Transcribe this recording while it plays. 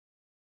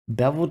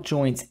Bevel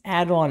Joints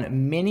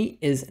add-on mini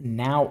is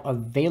now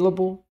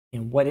available.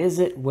 And what is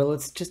it? Well,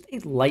 it's just a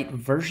light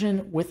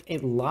version with a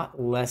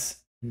lot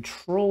less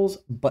controls,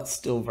 but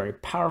still very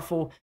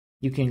powerful.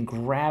 You can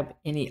grab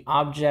any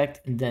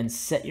object and then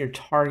set your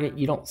target.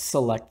 You don't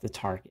select the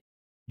target,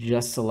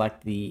 just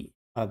select the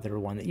other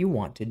one that you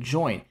want to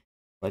join.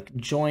 Click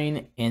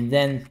join, and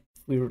then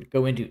if we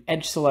go into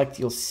edge select,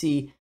 you'll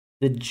see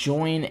the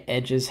join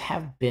edges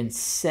have been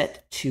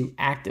set to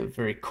active.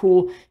 Very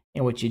cool.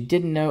 And what you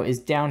didn't know is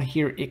down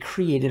here, it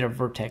created a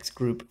vertex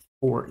group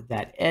for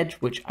that edge,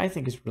 which I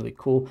think is really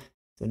cool.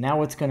 So now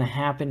what's going to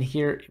happen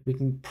here, we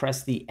can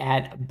press the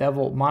add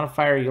bevel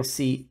modifier. You'll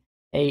see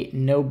a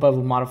no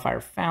bevel modifier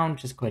found.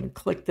 Just go ahead and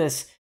click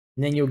this.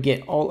 And then you'll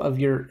get all of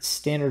your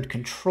standard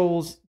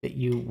controls that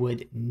you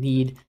would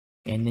need.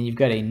 And then you've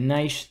got a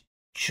nice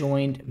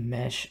joined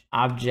mesh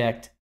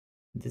object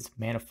that's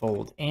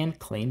manifold and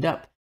cleaned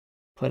up.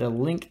 Put a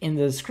link in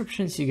the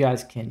description so you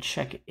guys can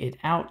check it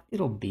out.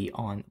 It'll be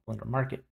on Blender Market.